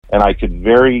and I could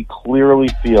very clearly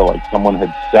feel like someone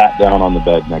had sat down on the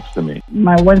bed next to me.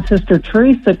 My one sister,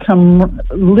 Teresa, come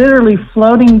literally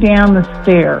floating down the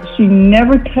stairs. She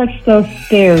never touched those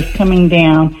stairs coming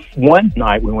down. One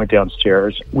night we went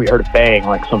downstairs, we heard a bang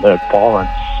like something had fallen.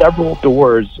 Several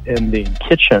doors in the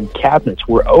kitchen cabinets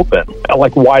were open,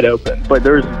 like wide open. But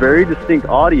there's very distinct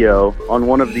audio on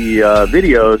one of the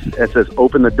videos that says,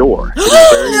 "Open the door."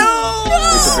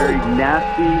 It's a very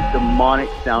nasty, demonic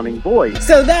sounding voice.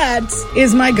 So that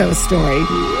is my ghost story.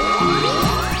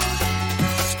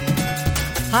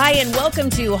 Hi, and welcome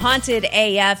to Haunted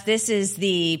AF. This is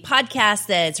the podcast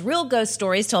that's real ghost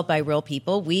stories told by real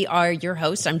people. We are your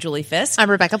hosts. I'm Julie Fisk. I'm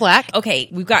Rebecca Black. Okay,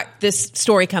 we've got this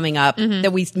story coming up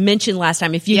that we mentioned last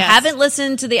time. If you haven't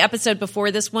listened to the episode before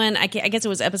this one, I guess it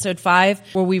was episode 5,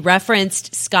 where we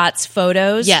referenced Scott's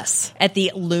photos. Yes. At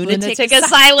the Lunatic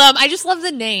Asylum. I just love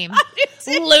the name.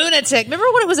 Lunatic. Remember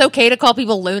when it was okay to call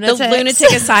people lunatics? The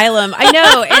Lunatic Asylum. I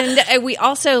know. And we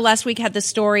also last week had the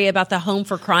story about the Home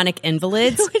for Chronic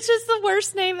Invalids. Which is the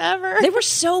worst name ever. They were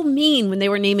so mean when they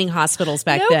were naming hospitals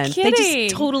back then. Kidding. They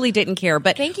just totally didn't care.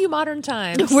 But thank you, modern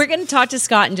times. We're going to talk to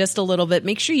Scott in just a little bit.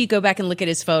 Make sure you go back and look at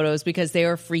his photos because they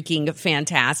are freaking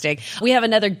fantastic. We have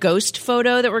another ghost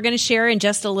photo that we're going to share in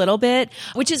just a little bit,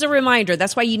 which is a reminder.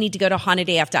 That's why you need to go to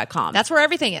hauntedaf.com. That's where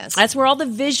everything is. That's where all the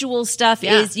visual stuff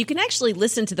is. You can actually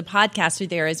listen to the podcast through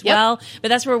there as well, but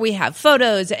that's where we have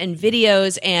photos and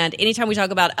videos, and anytime we talk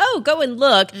about, go and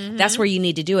look, that's where you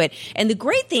need to do it. And the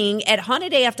great thing at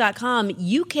hauntedaf.com,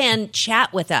 you can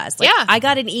chat with us. I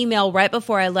got an email right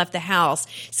before I left the house.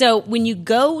 So when you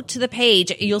go to the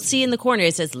page, you'll see in the corner,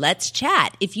 it says, let's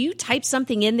chat. If you type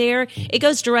something in there, it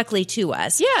goes directly to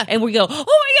us. Yeah. And we go, oh my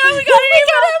God, we got an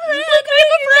email.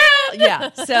 Yeah.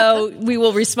 So we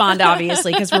will respond,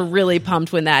 obviously, because we're really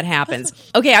pumped when that happens.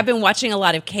 Okay, I've been watching a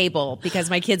lot of cable because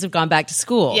my kids have gone back to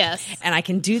school. Yes. And I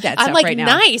can do that I'm stuff like, right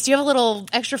now. nice. You have a little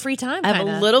extra free time. I have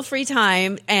a little free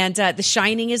time, and The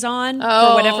Shining is on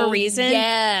for whatever reason.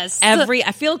 Yes.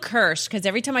 I feel cursed because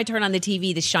every time I turn on the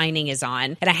TV, The Shining is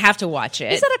on, and I have to watch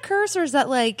it. Is that a curse or is that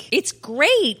like... It's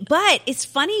great, but it's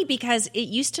funny because it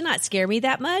used to not scare me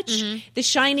that much. The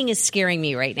Shining is scaring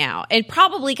me right now, and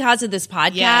probably because of this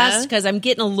podcast, because I'm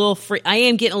getting a little I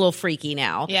am getting a little freaky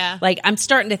now. Yeah. Like, I'm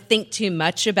starting to think too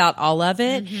much about all of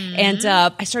it, and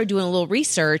I started doing a little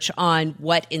research on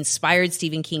what inspired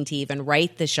Stephen King to even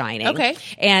write The Shining. Okay.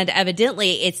 And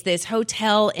evidently, it's this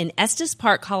hotel in Estes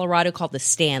Park, Colorado called the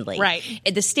Stanley. Right.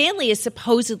 And the Stanley is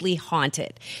supposedly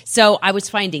haunted. So I was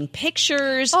finding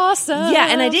pictures. Awesome. Yeah,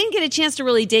 and I didn't get a chance to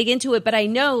really dig into it, but I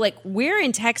know, like, we're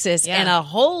in Texas, and a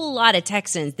whole lot of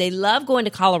Texans, they love going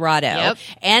to Colorado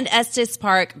and Estes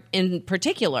Park in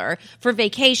particular for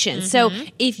vacation. So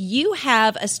if you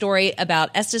have a story about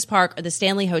Estes Park or the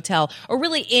Stanley Hotel, or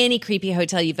really any creepy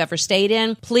hotel you've ever stayed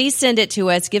in, please send it to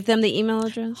us. Give them the email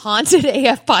address.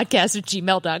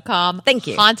 hauntedafpodcast@gmail.com. Thank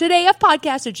you.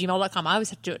 hauntedafpodcast@gmail.com. I always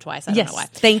have to do it twice. I don't know why.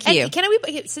 Thank you. And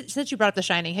since you brought up The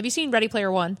Shining, have you seen Ready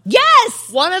Player One? Yes!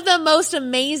 One of the most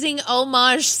amazing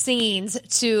homage scenes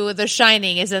to The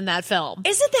Shining is in that film.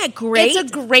 Isn't that great?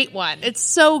 It's a great one. It's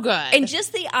so good. And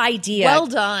just the idea. Well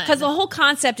done. Because the whole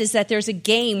concept is that there's a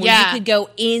game where you could go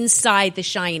inside The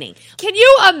Shining. Can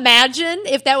you imagine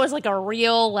if that was like a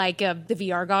real, like the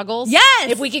VR goggles?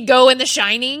 Yes. If we could go in The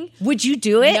Shining. Would you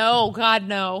do it? No, God,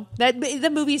 no. The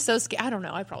movie's so scary. I don't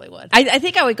know. I probably would. I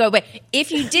think I would go, but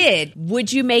if you did,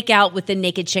 would you make out with the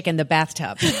naked chick in the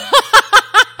bathtub?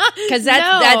 Because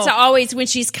that's always when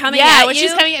she's coming at you.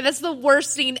 She's coming at, that's the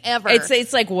worst scene ever.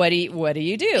 It's like, what do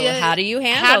you do? Yeah. How do you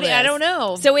handle this? I don't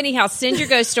know. So anyhow, send your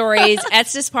ghost stories,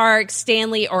 Estes Park,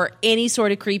 Stanley, or any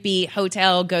sort of creepy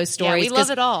hotel ghost stories. Yeah, we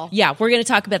love it all. Yeah, we're going to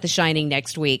talk about The Shining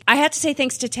next week. I have to say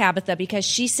thanks to Tabitha because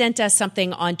she sent us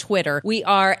something on Twitter. We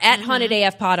are at Haunted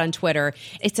AF Pod on Twitter.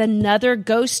 It's another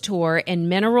ghost tour in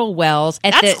Mineral Wells.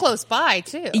 That's close by,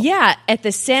 too. Yeah, at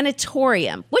the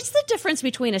sanatorium. What's the difference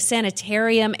between a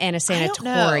sanitarium and a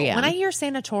sanatorium? I don't know. When I hear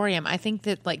sanatorium, I think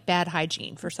that like bad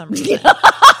hygiene for some reason.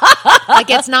 Like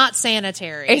it's not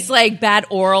sanitary. It's like bad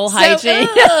oral hygiene.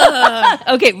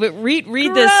 Okay, but read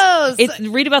this.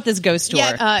 Read about this ghost tour.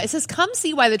 Yeah, it says, come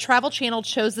see why the Travel Channel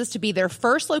chose this to be their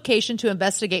first location to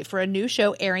investigate for a new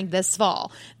show airing this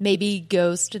fall. Maybe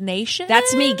Ghost Nation?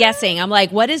 That's me guessing. I'm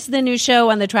like, what is the new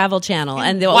show on the Travel Channel?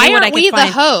 And why aren't we the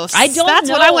hosts? I don't know. That's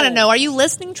what I want to know. Are you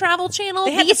listening, Travel Channel?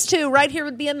 These two right here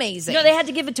would be amazing. No, they had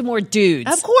to give it to more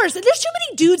dudes. Of course. There's too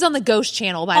many dudes on the Ghost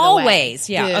Channel, by the way. Always.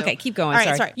 Yeah. Dude. Okay, keep going. All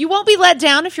right, sorry. You won't be let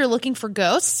down if you're looking for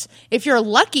ghosts. If you're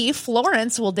lucky,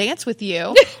 Florence will dance with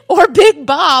you. Or Big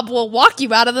Bob will walk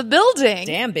you out of the building.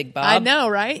 Damn, Big Bob. I know,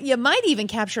 right? You might even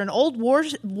capture an old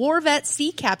war vet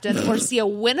sea captain or see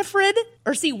Winifred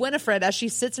as she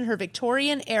sits in her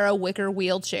Victorian-era wicker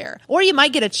wheelchair. Or you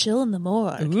might get a chill in the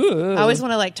morgue. Ooh. I always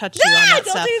want to like touch you on that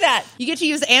don't stuff. do that. You get to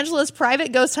use Angela's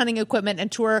private ghost hunting equipment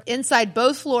and tour inside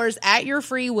both floors at your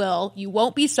free will. You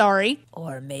won't be sorry.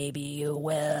 Or maybe you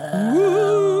will.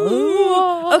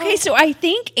 Ooh. Okay, so I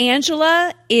think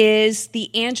Angela is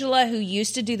the Angela who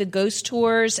used to do the ghost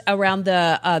tours around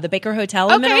the Baker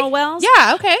Hotel in Mineral Wells.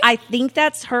 Yeah, okay. I think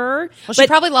that's her. Well, she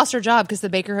probably lost her job because the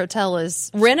Baker Hotel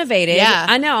is renovated. Yeah.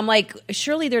 I know. I'm like,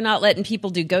 surely they're not letting people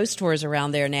do ghost tours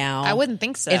around there now. I wouldn't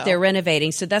think so. If they're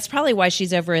renovating. So that's probably why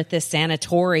she's over at this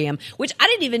sanatorium, which I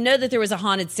didn't even know that there was a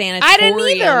haunted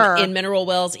sanatorium in Mineral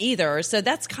Wells either. So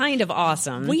that's kind of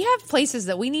awesome. We have places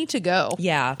that we need to go.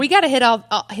 Yeah. We got to hit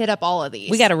up all of these.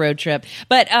 We got a road trip.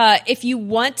 But if you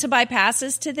want to buy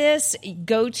passes to this,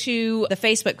 go to the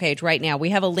Facebook page right now. We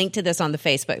have a link to this on the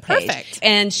Facebook page. Perfect.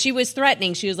 And she was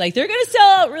threatening. She was like, they're going to sell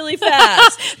out really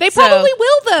fast. They probably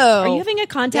will, though. Are you having a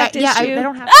contact issue? Yeah, I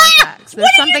don't have contacts.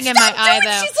 There's something in my eye,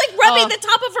 though. She's like rubbing the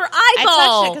top of her eyeball. I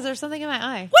touched it because there's something in my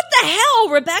eye. What the hell,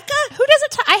 Rebecca? Who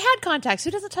doesn't I had contacts.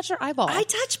 Who doesn't touch their eyeball? I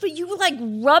touched, but you were like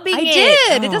rubbing it. I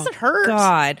did. It doesn't hurt.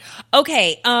 God.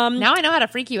 Okay. Now I know how to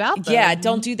freak you out, though. Yeah,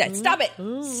 don't do that. Stop it.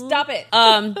 Stop it.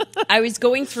 I was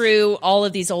going through all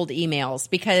of these old emails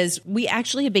because we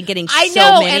actually have been getting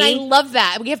so many. And I love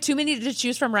that. We have too many to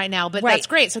choose from right now, but that's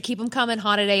great. So keep them coming,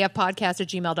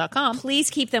 hauntedafpodcast@gmail.com. Please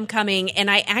keep them coming. And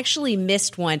I actually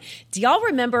missed one. Do y'all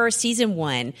remember season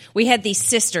 1? We had these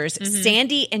sisters,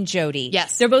 Sandy and Jody.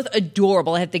 Yes. They're both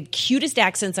adorable. They have the cutest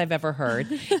accents I've ever heard.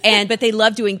 But they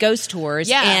love doing ghost tours.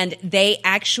 Yeah. And they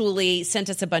actually sent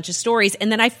us a bunch of stories.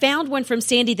 And then I found one from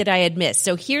Sandy that I had missed.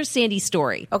 So here's Sandy's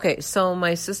story. Okay, so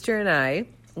my sister and I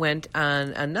went on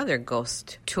another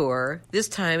ghost tour. This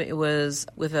time it was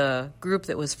with a group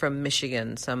that was from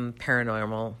Michigan, some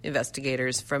paranormal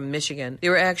investigators from Michigan. They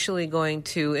were actually going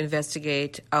to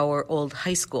investigate our old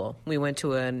high school. We went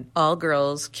to an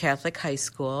all-girls Catholic high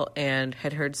school and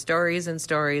had heard stories and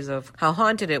stories of how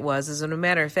haunted it was. As a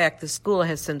matter of fact, the school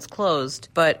has since closed,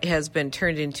 but has been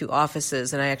turned into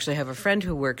offices. And I actually have a friend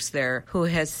who works there who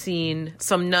has seen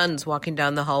some nuns walking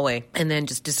down the hallway and then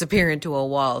just disappear into a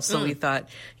wall. So we thought,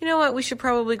 you know what, we should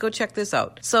probably go check this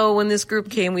out. So when this group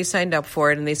came, we signed up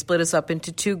for it, and they split us up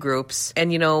into 2 groups.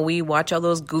 And, you know, we watch all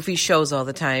those goofy shows all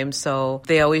the time. So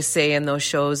they always say in those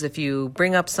shows, if you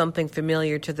bring up something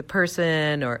familiar to the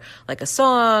person or like a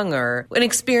song or an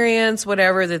experience,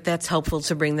 whatever, that's helpful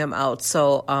to bring them out.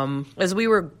 So as we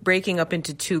were breaking up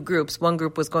into 2 groups, one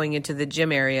group was going into the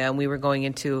gym area, and we were going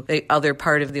into the other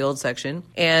part of the old section.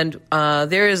 And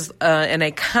there is an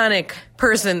iconic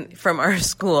person from our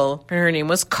school. Her name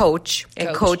was Coach.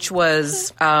 And Coach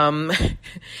was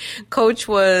Coach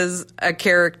was a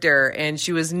character, and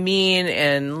she was mean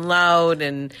and loud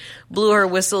and blew her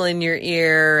whistle in your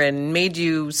ear and made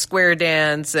you square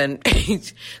dance. And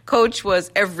Coach was,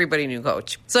 everybody knew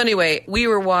Coach. So anyway, we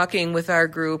were walking with our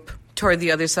group toward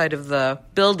the other side of the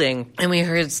building, and we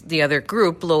heard the other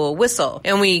group blow a whistle.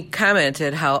 And we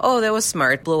commented how, oh, that was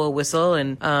smart, blow a whistle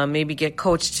and maybe get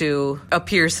Coach to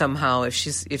appear somehow if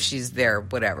she's there,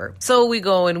 whatever. So we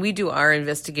go and we do our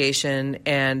investigation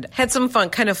and had some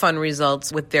fun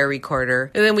results with their recorder.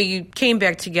 And then we came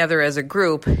back together as a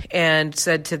group and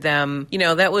said to them, you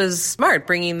know, that was smart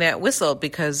bringing that whistle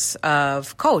because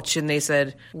of Coach. And they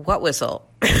said, what whistle?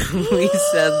 We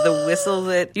said the whistle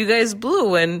that you guys blew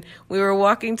when we were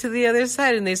walking to the other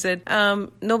side, and they said,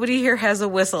 nobody here has a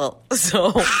whistle.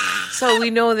 So we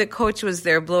know that Coach was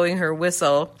there blowing her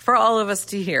whistle for all of us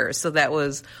to hear. So that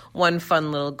was one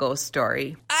fun little ghost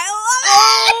story. I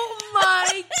love it! Oh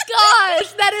my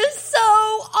gosh, that is so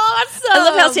awesome. I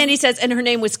love how Sandy says, and her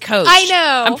name was Coach. I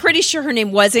know. I'm pretty sure her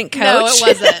name wasn't Coach. No, it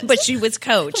wasn't. But she was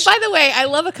Coach. By the way, I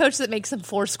love a coach that makes them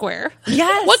Foursquare.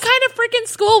 Yes. What kind of freaking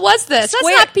school was this? That's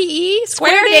not PE?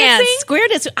 Square dance. Square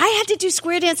dance. I had to do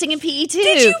square dancing in PE too.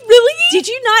 Did you really? Did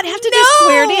you not have to do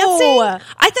square dancing?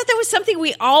 I thought that was something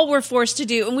we all were forced to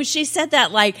do. And when she said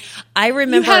that, like, I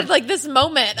remember. You had like this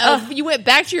moment of you went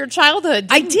back to your childhood.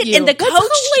 I did. You? And the That's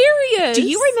coach. hilarious. Do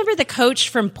you remember the coach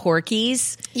from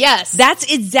Porky's? Yes.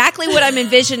 That's exactly what what I'm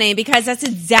envisioning because that's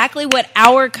exactly what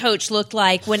our coach looked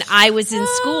like when I was in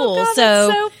school. God, so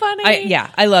that's so funny.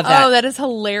 I love that. Oh, that is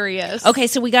hilarious. Okay,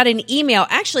 so we got an email.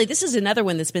 Actually, this is another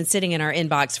one that's been sitting in our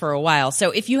inbox for a while.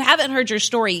 So if you haven't heard your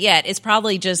story yet, it's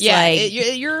probably just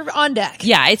you're on deck.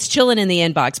 Yeah, it's chilling in the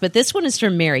inbox. But this one is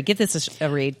from Mary. Give this a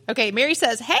read. Okay, Mary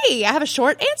says, hey, I have a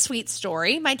short and sweet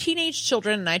story. My teenage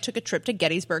children and I took a trip to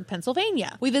Gettysburg,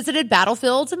 Pennsylvania. We visited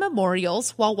battlefields and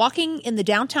memorials. While walking in the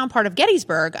downtown part of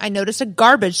Gettysburg, I noticed a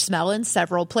garbage smell in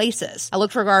several places. I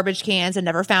looked for garbage cans and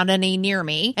never found any near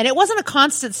me. And it wasn't a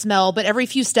constant smell, but every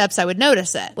few steps I would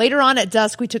notice it. Later on at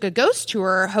dusk, we took a ghost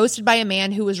tour hosted by a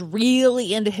man who was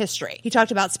really into history. He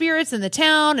talked about spirits in the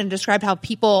town and described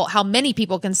how many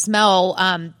people can smell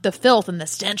the filth and the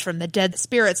stench from the dead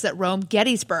spirits that roam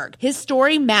Gettysburg. His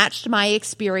story matched my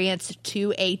experience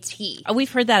to a T.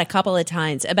 We've heard that a couple of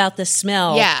times about the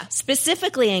smell. Yeah.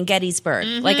 Specifically in Gettysburg.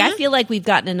 Like, I feel like we've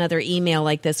gotten another email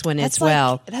like this one as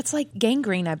well. That's like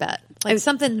gangrene, I bet. Like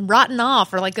something rotten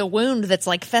off or like a wound that's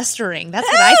like festering. That's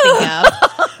what I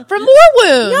think of. From more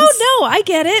wounds. No, I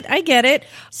get it.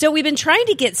 So we've been trying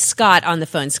to get Scott on the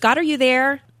phone. Scott, are you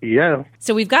there? Yeah.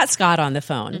 So we've got Scott on the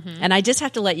phone, and I just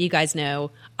have to let you guys know,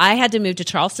 I had to move to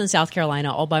Charleston, South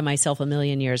Carolina all by myself a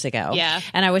million years ago. Yeah.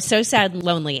 And I was so sad and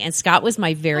lonely, and Scott was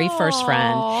my very first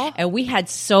friend, and we had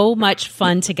so much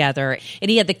fun together. And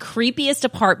he had the creepiest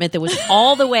apartment that was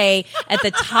all the way at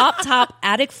the top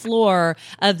attic floor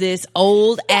of this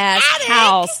old-ass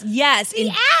house. Yes.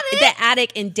 The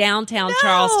attic in downtown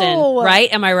Charleston.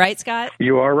 Right? Am I right, Scott?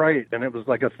 You are right. And it was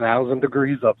like 1,000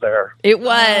 degrees up there. It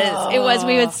was. It was.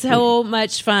 We had so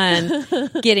much fun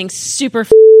getting super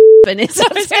in his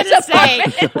upstairs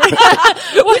apartment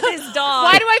with his dog.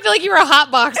 Why do I feel like you were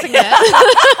hotboxing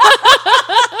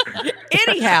it?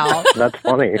 Anyhow, that's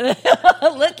funny.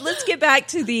 Let's get back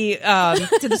to the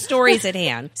stories at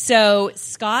hand. So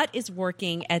Scott is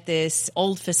working at this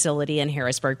old facility in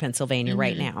Harrisburg, Pennsylvania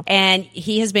right now. And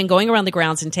he has been going around the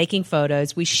grounds and taking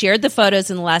photos. We shared the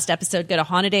photos in the last episode. Go to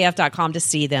hauntedaf.com to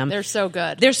see them. They're so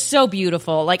good. They're so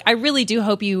beautiful. Like, I really do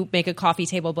hope you make a coffee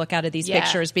table book out of these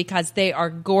pictures because they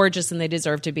are gorgeous and they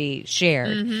deserve to be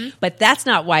shared. But that's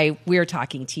not why we're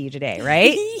talking to you today,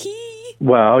 right?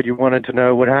 Well, you wanted to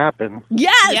know what happened.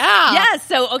 Yes. Yeah. Yes.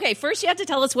 So, okay, first you have to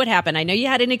tell us what happened. I know you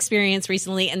had an experience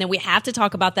recently, and then we have to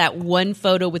talk about that one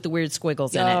photo with the weird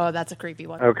squiggles in it. Oh, that's a creepy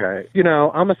one. Okay.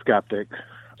 I'm a skeptic.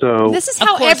 So this is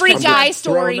how every guy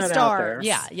story starts.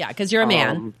 Yeah, because you're a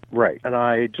man. Right. And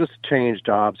I just changed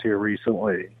jobs here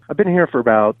recently. I've been here for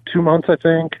about 2 months, I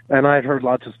think, and I'd heard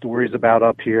lots of stories about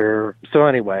up here. So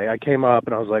anyway, I came up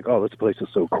and I was like, oh, this place is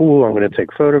so cool. I'm going to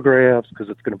take photographs because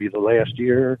it's going to be the last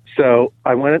year. So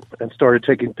I went and started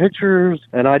taking pictures,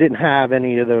 and I didn't have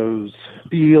any of those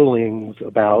feelings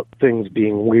about things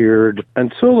being weird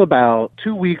until about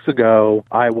 2 weeks ago.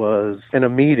 I was in a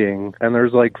meeting, and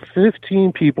there's like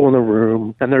 15 people in the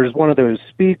room, and there's one of those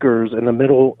speakers in the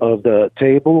middle of the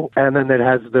table, and then it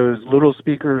has those little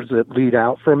speakers that lead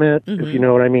out from it, if you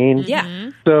know what I mean. Yeah.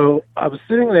 So I was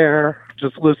sitting there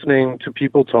just listening to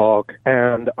people talk,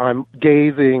 and I'm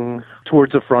gazing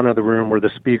towards the front of the room where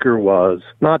the speaker was.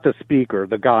 Not the speaker,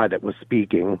 the guy that was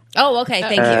speaking. Oh, okay.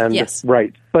 Thank you. Yes.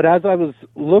 Right. But as I was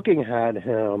looking at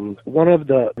him, one of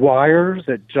the wires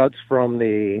that juts from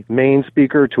the main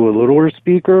speaker to a littler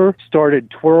speaker started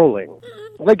twirling.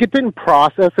 Like, it didn't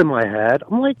process in my head.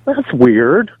 I'm like, that's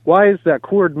weird. Why is that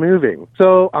cord moving?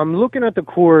 So I'm looking at the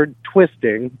cord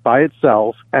twisting by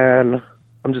itself, and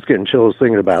I'm just getting chills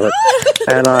thinking about it.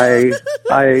 And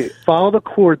I follow the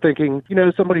cord thinking,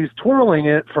 somebody's twirling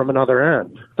it from another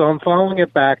end. So I'm following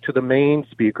it back to the main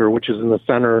speaker, which is in the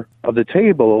center of the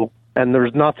table, and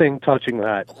there's nothing touching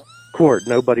that cord.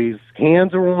 Nobody's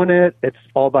hands are on it. It's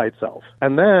all by itself.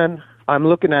 And then I'm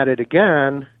looking at it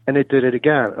again, and it did it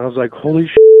again. And I was like, holy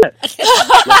shit. Like,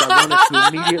 I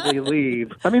wanted to immediately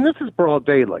leave. I mean, this is broad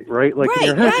daylight, right? Like, in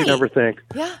your head, you never think,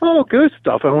 oh, ghost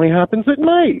stuff only happens at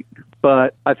night.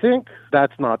 But I think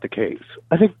that's not the case.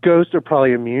 I think ghosts are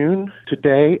probably immune to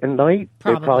day and night.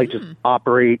 They probably just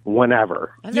operate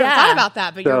whenever. I've never thought about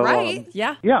that, but you're right.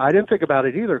 Yeah, I didn't think about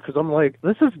it either because I'm like,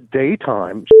 this is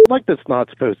daytime. Shit like this not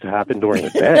supposed to happen during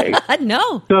the day.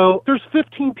 No. So there's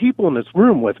 15 people in this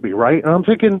room with me, right? And I'm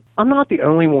thinking, I'm not the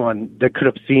only one that could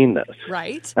have seen this.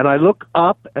 Right. And I look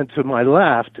up, and to my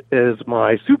left is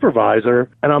my supervisor,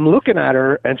 and I'm looking at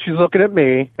her, and she's looking at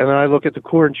me, and then I look at the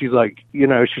cord, and she's like,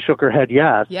 she shook her head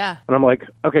yes. Yeah. And I'm like,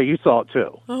 okay, you saw it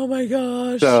too. Oh my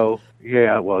gosh. So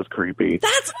Yeah, it was creepy.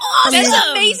 That's awesome. That's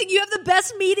amazing. You have the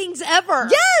best meetings ever.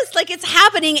 Yes, like it's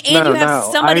happening and you have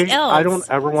somebody else. I don't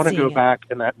ever want to go back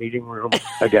in that meeting room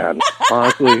again.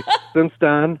 Honestly, since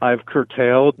then, I've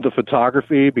curtailed the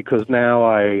photography because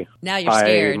now you're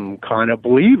scared. I'm kind of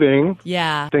believing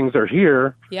things are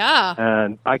here. Yeah.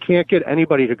 And I can't get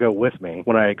anybody to go with me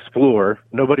when I explore.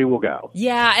 Nobody will go.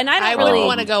 Yeah, and I don't really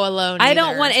want to go alone I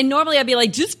don't want, and normally I'd be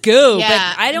like, just go. Yeah,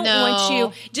 but I don't want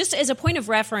you. Just as a point of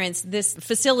reference, this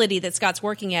facility that Scott's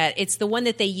working at, it's the one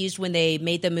that they used when they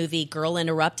made the movie Girl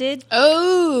Interrupted.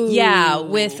 Oh. Yeah,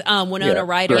 with Winona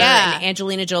Ryder and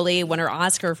Angelina Jolie won her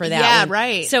Oscar for that one. Yeah,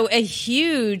 right. So a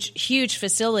huge, huge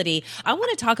facility. I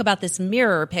want to talk about this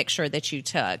mirror picture that you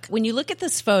took. When you look at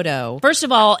this photo, first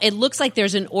of all, it looks like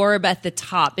there's an orb at the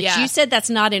top, but you said that's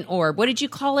not an orb. What did you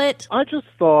call it? I just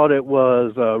thought it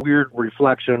was a weird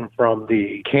reflection from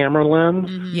the camera lens.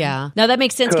 Mm-hmm. Yeah. Now that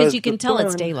makes sense because you can tell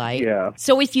it's daylight. Yeah.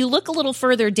 So if you look a little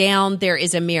further down, there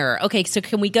is a mirror. Okay, so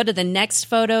can we go to the next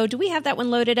photo? Do we have that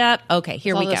one loaded up? Okay,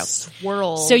 here we go.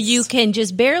 Swirls. So you can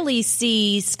just barely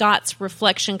see Scott's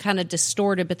reflection kind of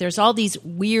distorted, but there's all these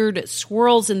weird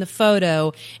swirls in the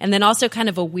photo and then also kind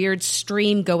of a weird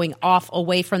stream going off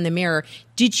away from the mirror.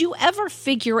 Did you ever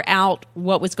figure out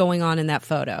what was going on in that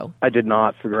photo? I did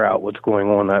not figure out what's going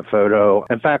on in that photo.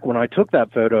 In fact, when I took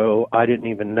that photo, I didn't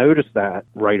even notice that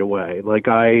right away. Like,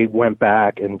 I went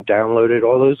back and downloaded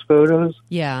all those photos.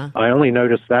 Yeah. I only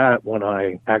noticed that when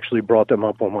I actually brought them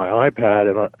up on my iPad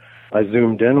and I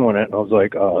zoomed in on it and I was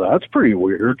like, oh, that's pretty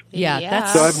weird. Yeah.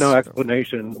 So I have no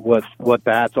explanation what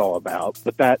that's all about.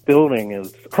 But that building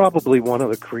is probably one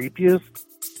of the creepiest.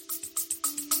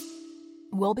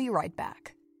 We'll be right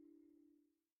back.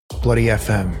 Bloody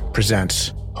FM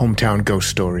presents Hometown Ghost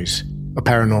Stories, a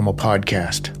paranormal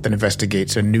podcast that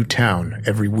investigates a new town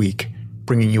every week,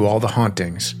 bringing you all the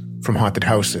hauntings, from haunted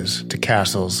houses to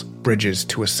castles, bridges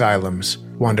to asylums,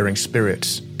 wandering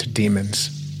spirits to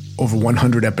demons. Over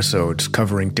 100 episodes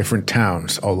covering different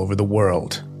towns all over the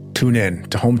world. Tune in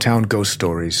to Hometown Ghost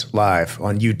Stories live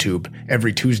on YouTube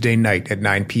every Tuesday night at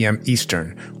 9 p.m.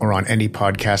 Eastern or on any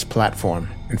podcast platform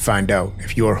and find out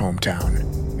if your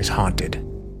hometown is haunted.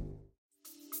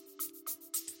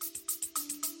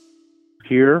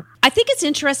 Here. I think it's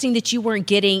interesting that you weren't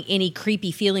getting any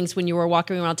creepy feelings when you were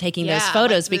walking around taking those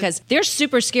photos because they're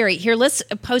super scary. Here, let's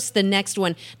post the next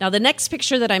one. Now, the next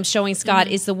picture that I'm showing, Scott,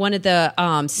 is the one of the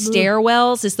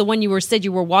stairwells. It's the one you said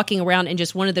you were walking around and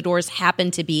just one of the doors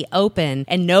happened to be open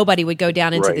and nobody would go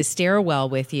down into the stairwell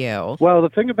with you. Well, the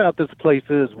thing about this place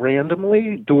is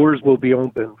randomly doors will be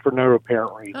open for no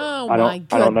apparent reason. Oh, my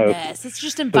goodness. I don't know. It's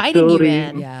just inviting you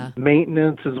in. Yeah.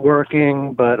 Maintenance is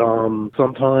working, but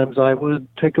sometimes I would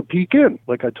take a peek in.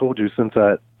 Like I told you, since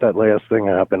that last thing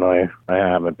happened, I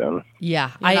haven't been.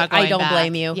 Yeah, I don't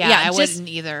blame you. Yeah, I wouldn't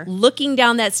either. Looking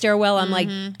down that stairwell, I'm like,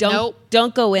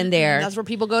 don't go in there. That's where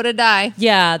people go to die.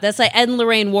 Yeah, that's like Ed and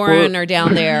Lorraine Warren are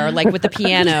down there, like with the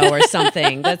piano or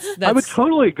something. That's. I would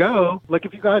totally go. Like,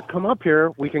 if you guys come up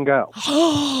here, we can go.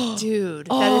 Dude,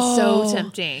 that is so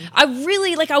tempting. I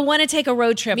really, I want to take a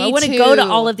road trip. Me I want to too. go to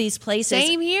all of these places.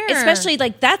 Same here. Especially,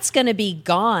 that's going to be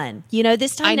gone. You know,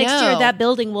 this time next year, that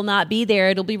building will not be there.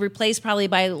 It'll be replaced probably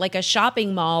by, a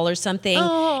shopping mall or something.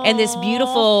 Aww. And this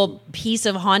beautiful piece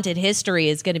of haunted history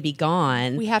is going to be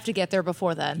gone. We have to get there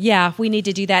before then. Yeah, we need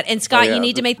to do that. And Scott, you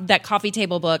need to make that coffee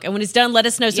table book. And when it's done, let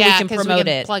us know so we can promote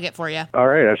it. Plug it for you. All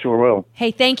right, I sure will.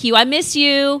 Hey, thank you. I miss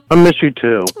you. I miss you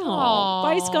too. Aww.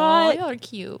 Bye, Scott. Y'all are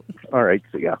cute. All right,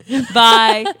 see ya.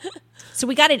 Bye. So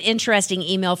we got an interesting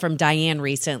email from Diane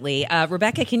recently.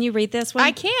 Rebecca, can you read this one?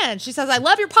 I can. She says, I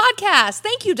love your podcast.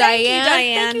 Thank you, Diane. Thank you,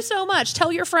 Diane. Thank you so much.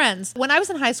 Tell your friends. When I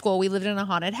was in high school, we lived in a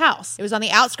haunted house. It was on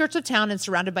the outskirts of town and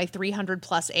surrounded by 300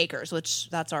 plus acres, which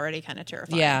that's already kind of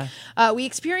terrifying. Yeah. We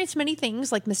experienced many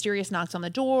things like mysterious knocks on the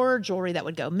door, jewelry that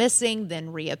would go missing,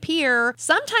 then reappear.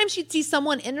 Sometimes you'd see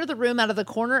someone enter the room out of the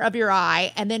corner of your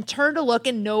eye and then turn to look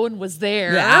and no one was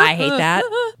there. Yeah, I hate that.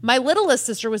 My littlest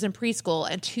sister was in preschool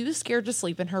and too scared to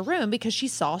sleep in her room because she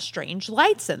saw strange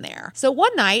lights in there. So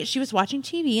one night she was watching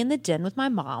TV in the den with my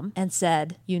mom and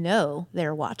said,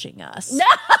 they're watching us.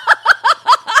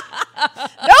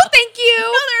 No, thank you.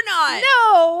 No, they're not.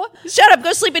 No. Shut up.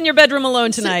 Go sleep in your bedroom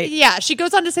alone tonight. So, she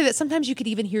goes on to say that sometimes you could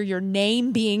even hear your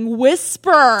name being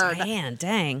whispered. Man,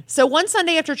 dang. So one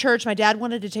Sunday after church, my dad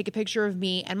wanted to take a picture of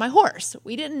me and my horse.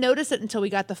 We didn't notice it until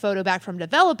we got the photo back from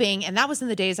developing, and that was in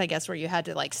the days, I guess, where you had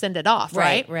to send it off,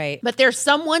 right? Right. But there's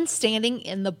someone standing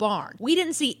in the barn. We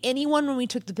didn't see anyone when we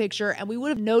took the picture, and we would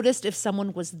have noticed if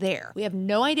someone was there. We have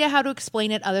no idea how to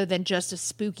explain it other than just a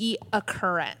spooky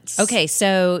occurrence. Okay,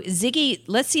 so Ziggy,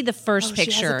 let's see see the first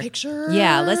picture. She has a picture?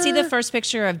 Yeah, let's see the first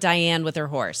picture of Diane with her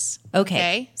horse.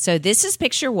 Okay. So this is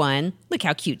picture 1. Look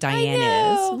how cute Diane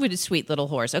is. What a sweet little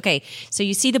horse. Okay. So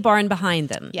you see the barn behind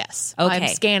them. Yes. Okay. I'm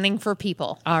scanning for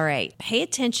people. All right. Pay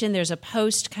attention. There's a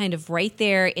post kind of right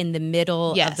there in the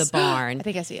middle of the barn. I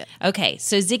think I see it. Okay.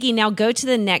 So Ziggy, now go to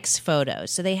the next photo.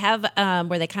 So they have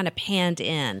where they kind of panned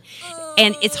in.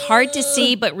 And it's hard to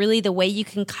see, but really the way you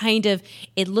can kind of,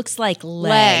 it looks like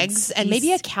legs. And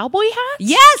maybe a cowboy hat?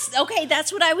 Yes. Okay.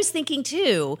 That's what I was thinking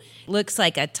too. Looks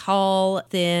like a tall,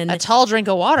 thin. A tall drink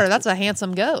of water. That's a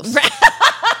handsome ghost.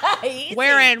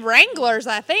 Wearing Wranglers,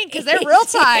 I think, because they're real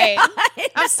tight.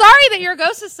 I'm sorry that your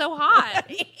ghost is so hot.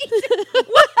 Where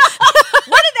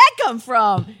did that come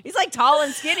from? He's like tall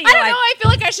and skinny. I don't know. I feel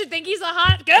like I should think he's a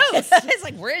hot ghost. It's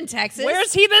like, we're in Texas.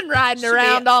 Where's he been riding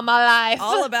around all my life?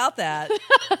 All about that.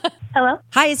 Hello?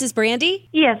 Hi, is this Brandy?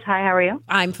 Yes, hi, how are you?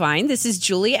 I'm fine. This is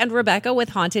Julie and Rebecca with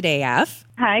Haunted AF.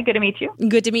 Hi, good to meet you.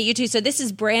 Good to meet you too. So this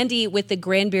is Brandy with the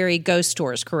Granbury Ghost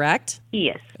Tours, correct?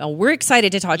 Yes. We're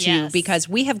excited to talk to you because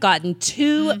we have gotten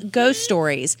 2 ghost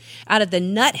stories out of the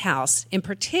Nut House, in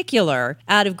particular,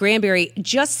 out of Granbury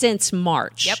just since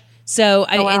March. Yep. So,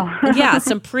 yeah,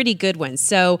 some pretty good ones.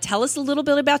 So tell us a little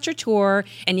bit about your tour,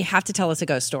 and you have to tell us a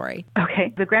ghost story.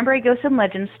 Okay. The Granbury Ghosts and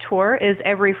Legends tour is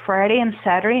every Friday and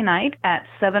Saturday night at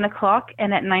 7 o'clock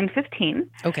and at 9:15.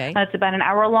 Okay. It's about an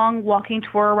hour-long walking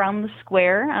tour around the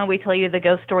square. We tell you the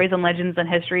ghost stories and legends and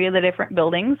history of the different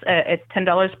buildings. It's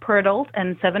 $10 per adult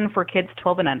and $7 for kids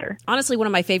 12 and under. Honestly, one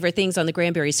of my favorite things on the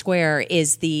Granbury Square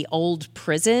is the old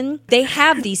prison. They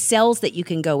have these cells that you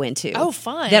can go into. Oh,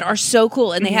 fun. That are so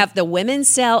cool. And they have the women's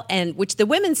cell, and which the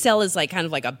women's cell is like kind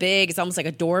of like a big, it's almost like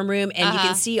a dorm room, and you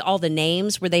can see all the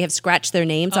names where they have scratched their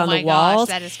names on the walls.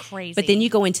 Gosh, that is crazy. But then you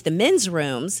go into the men's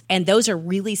rooms, and those are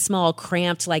really small,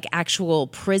 cramped, like actual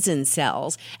prison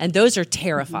cells, and those are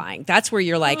terrifying. That's where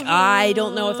you're like, I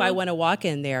don't know if I want to walk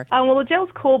in there. Well, the jail's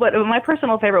cool, but my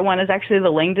personal favorite one is actually the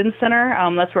Langdon Center.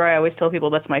 That's where I always tell people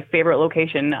that's my favorite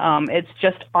location. It's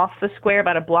just off the square,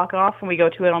 about a block off, and we go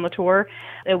to it on the tour.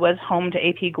 It was home to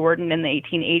A.P. Gordon in the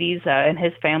 1880s and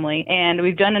his family. And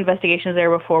we've done investigations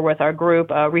there before with our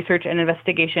group, research and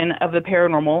investigation of the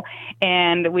paranormal.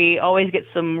 And we always get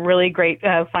some really great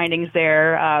findings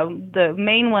there. The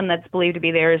main one that's believed to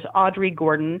be there is Audrey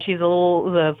Gordon. She's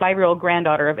the 5-year-old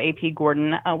granddaughter of A.P.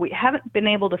 Gordon. We haven't been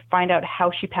able to find out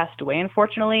how she passed away,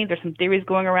 unfortunately. There's some theories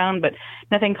going around, but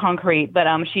nothing concrete. But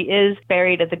she is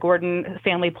buried at the Gordon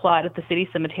family plot at the city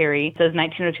cemetery. It says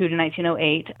 1902 to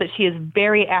 1908. But she is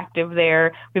very active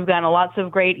there. We've gotten lots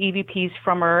of great EVPs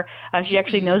from her. She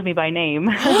actually knows me by name.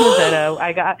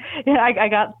 I got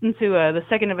into the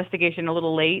second investigation a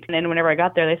little late, and then whenever I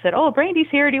got there, they said, "Oh, Brandy's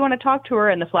here. Do you want to talk to her?"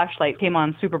 And the flashlight came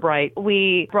on super bright.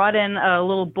 We brought in a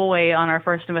little boy on our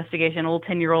first investigation, a little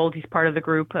 10-year-old. He's part of the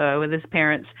group with his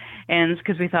parents, and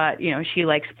because we thought, she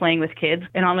likes playing with kids.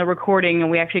 And on the recording,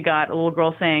 we actually got a little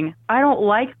girl saying, "I don't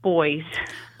like boys."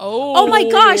 Oh my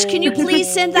gosh, can you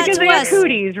please send that because to they us? Are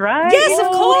cooties, right? Yes, of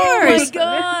course. Oh my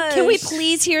gosh. Can we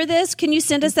please hear this? Can you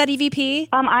send us that EVP?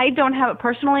 I don't have it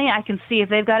personally. I can see if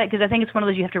they've got it, because I think it's one of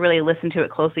those you have to really listen to it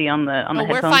closely on the headphones.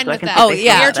 We're fine with that.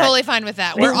 We're totally fine with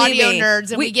that. We're audio nerds,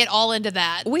 and we get all into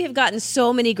that. We have gotten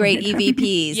so many great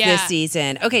EVPs this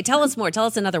season. Okay, tell us more. Tell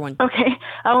us another one. Okay.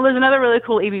 Well, there's another really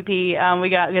cool EVP. We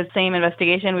got the same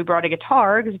investigation. We brought a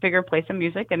guitar because we figured play some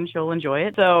music and she'll enjoy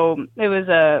it. So it was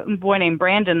a boy named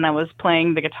Brandon that was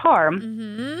playing the guitar.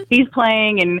 Mm-hmm. He's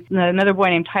playing, and another boy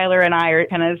named Tyler and I are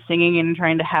kind of singing and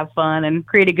trying to have fun and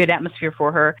create a good atmosphere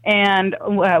for her. And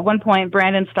at one point,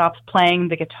 Brandon stops playing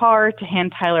the guitar to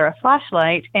hand Tyler a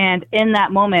flashlight. And in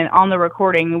that moment on the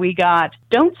recording, we got,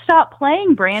 "Don't stop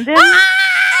playing, Brandon."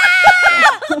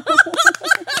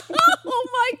 Oh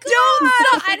my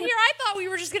God! And here I thought we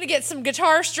were just going to get some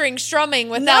guitar string strumming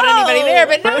without anybody there,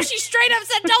 but no, she straight up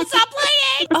said, "Don't stop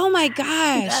playing." Oh my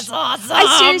gosh, that's awesome!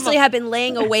 I seriously have been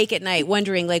laying awake at night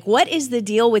wondering, like, what is the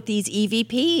deal with these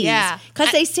EVPs? Yeah,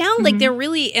 because they sound like they're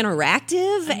really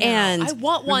interactive, and I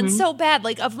want one so bad.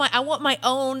 Like I want my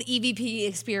own EVP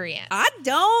experience. I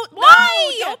don't.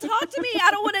 Why? No, don't talk to me.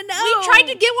 I don't want to know. We tried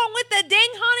to get one with the dang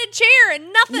haunted chair,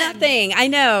 and nothing. Nothing. I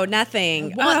know,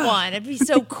 nothing. I want one. It'd be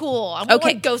so cool. I want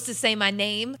one ghost to say my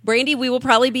name. Brandy, we will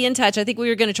probably definitely be in touch. I think we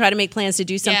were going to try to make plans to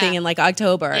do something in like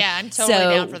October. Yeah, I'm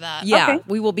totally down for that. Yeah, Okay.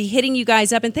 we will be hitting you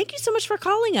guys up. And thank you so much for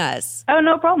calling us. Oh,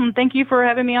 no problem. Thank you for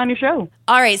having me on your show.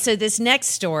 All right, so this next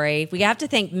story, we have to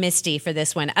thank Misty for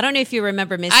this one. I don't know if you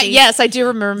remember Misty. Yes, I do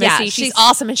remember Misty. Yeah, she's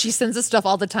awesome, and she sends us stuff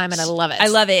all the time, and I love it. I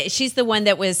love it. She's the one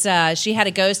that was, she had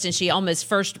a ghost, and she almost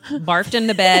first barfed in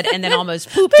the bed and then almost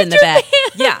pooped in the bed.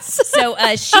 Yeah. So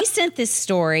she sent this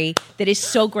story that is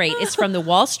so great. It's from the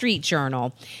Wall Street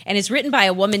Journal, and it's written by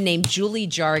a woman named Julie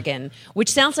Jargon,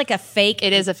 which sounds like a fake.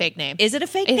 It is a fake name. Is it a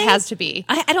fake name? It has to be.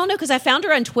 I don't know, because I found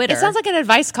her on Twitter. It sounds like an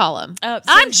advice column.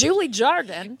 I'm Julie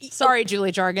Jargon. Sorry,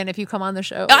 Julie Jargon, if you come on the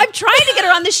show. I'm trying to get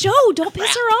her on the show. Don't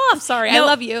piss her off. Sorry, I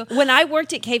love you. When I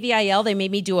worked at KVIL, they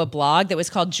made me do a blog that was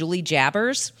called Julie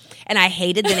Jabbers, and I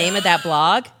hated the name of that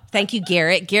blog. Thank you,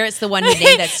 Garrett. Garrett's the one who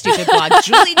named that stupid blog.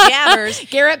 Julie Jabbers.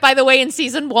 Garrett, by the way, in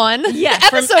season 1. Yeah,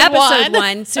 episode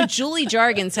 1. So Julie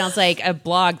Jargon sounds like a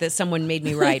blog that someone made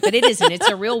me write, but it isn't. It's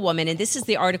a real woman, and this is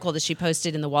the article that she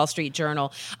posted in the Wall Street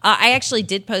Journal. I actually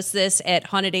did post this at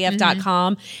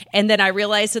hauntedaf.com, and then I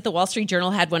realized that the Wall Street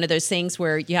Journal had one of those things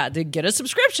where you had to get a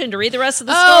subscription to read the rest of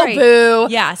the story. Oh,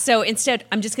 boo. Yeah, so instead,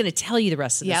 I'm just going to tell you the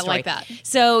rest of the story. Yeah, like that.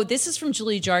 So this is from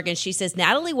Julie Jargon. She says,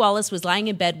 Natalie Wallace was lying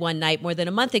in bed one night more than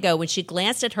a month ago when she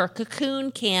glanced at her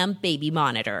Cocoon Cam baby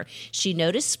monitor. She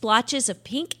noticed splotches of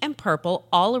pink and purple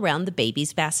all around the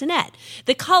baby's bassinet.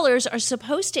 The colors are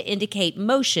supposed to indicate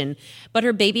motion, but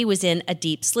her baby was in a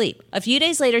deep sleep. A few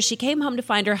days later, she came home to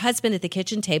find her husband at the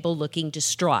kitchen table looking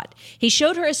distraught. He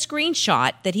showed her a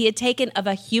screenshot that he had taken of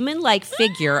a human-like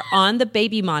figure on the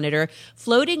baby monitor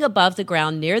floating above the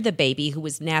ground near the baby who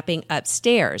was napping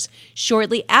upstairs.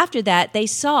 Shortly after that, they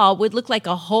saw what looked like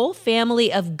a whole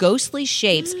family of ghostly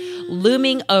shapes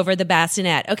looming over the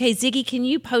bassinet. Okay, Ziggy, can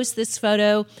you post this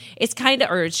photo? It's kind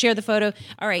of, or share the photo.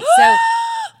 All right, so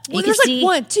well, there's like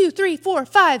 1, 2, 3, 4,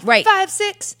 5, right. 5,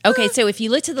 6. Okay, so if you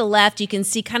look to the left, you can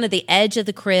see kind of the edge of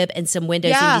the crib and some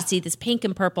windows, and you see this pink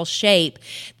and purple shape.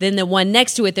 Then the one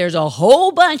next to it, there's a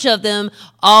whole bunch of them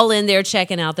all in there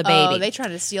checking out the baby. Oh, they trying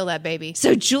to steal that baby.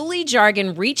 So Julie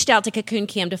Jargon reached out to Cocoon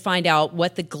Cam to find out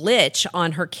what the glitch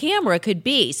on her camera could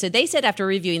be. So they said after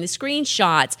reviewing the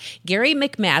screenshots, Gary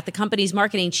McMath, the company's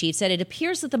marketing chief, said it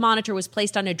appears that the monitor was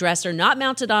placed on a dresser, not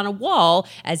mounted on a wall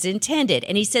as intended.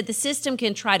 And he said the system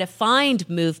can try to find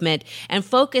movement and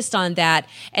focused on that,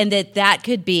 and that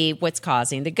could be what's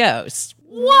causing the ghost.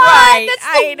 What? Right,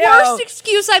 That's the worst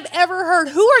excuse I've ever heard.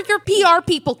 Who are your PR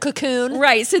people, Cocoon?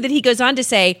 Right. So that he goes on to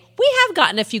say, we have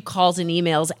gotten a few calls and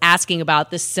emails asking about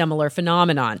this similar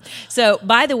phenomenon. So,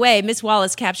 by the way, Miss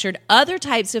Wallace captured other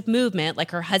types of movement,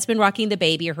 like her husband rocking the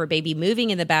baby or her baby moving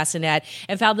in the bassinet,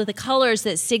 and found that the colors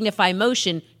that signify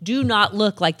motion do not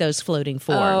look like those floating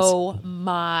forms. Oh,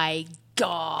 my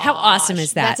God. How awesome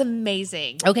is that? That's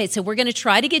amazing. Okay, so we're going to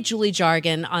try to get Julie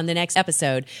Jargon on the next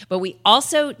episode, but we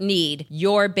also need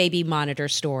your baby monitor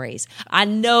stories. I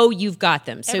know you've got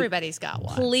them. So everybody's got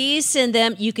one. Please send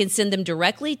them. You can send them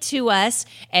directly to us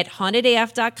at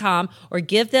hauntedaf.com or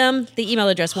give them the email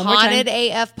address one more time.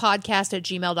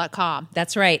 hauntedafpodcast@gmail.com.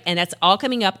 That's right. And that's all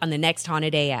coming up on the next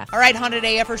Haunted AF. All right, Haunted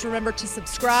AFers, remember to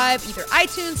subscribe, either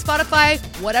iTunes, Spotify,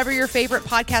 whatever your favorite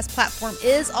podcast platform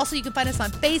is. Also, you can find us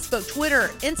on Facebook, Twitter,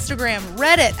 Instagram,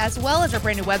 Reddit, as well as our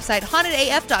brand new website,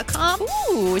 hauntedaf.com.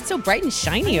 Ooh, it's so bright and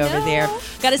shiny over there.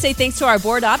 Got to say thanks to our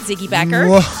board op, Ziggy Becker.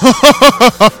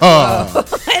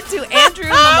 And to Andrew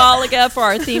Mamaliga for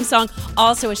our theme song.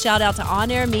 Also, a shout out to On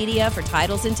Air Media for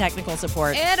titles and technical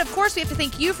support. And of course, we have to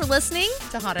thank you for listening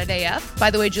to Haunted AF.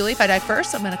 By the way, Julie, if I die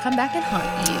first, I'm going to come back and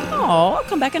haunt you. Oh, I'll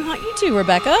come back and haunt you too,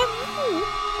 Rebecca.